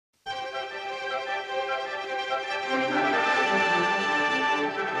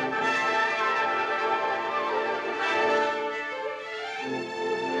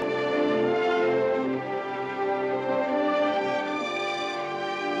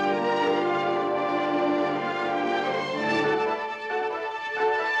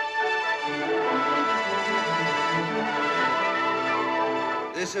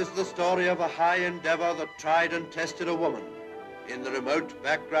This is the story of a high endeavor that tried and tested a woman in the remote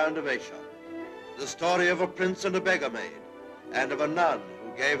background of Asia. The story of a prince and a beggar maid, and of a nun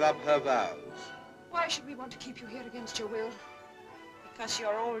who gave up her vows. Why should we want to keep you here against your will? Because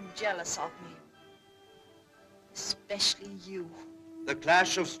you're all jealous of me. Especially you. The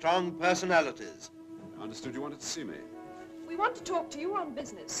clash of strong personalities. I understood you wanted to see me. We want to talk to you on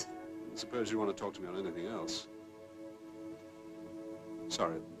business. Suppose you want to talk to me on anything else.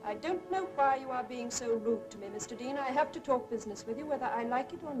 Sorry. I don't know why you are being so rude to me, Mr. Dean. I have to talk business with you, whether I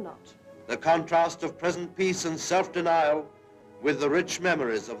like it or not. The contrast of present peace and self-denial with the rich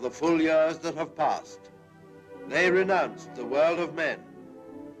memories of the full years that have passed. They renounced the world of men,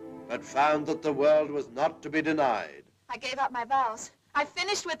 but found that the world was not to be denied. I gave up my vows. I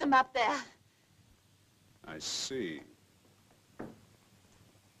finished with them up there. I see.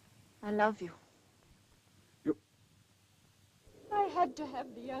 I love you. I had to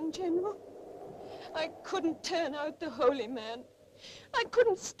have the young general. I couldn't turn out the holy man. I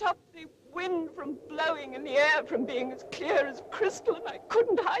couldn't stop the wind from blowing and the air from being as clear as crystal, and I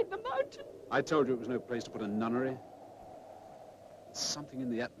couldn't hide the mountain. I told you it was no place to put a nunnery. There's something in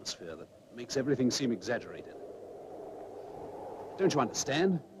the atmosphere that makes everything seem exaggerated. Don't you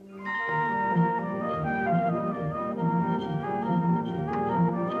understand?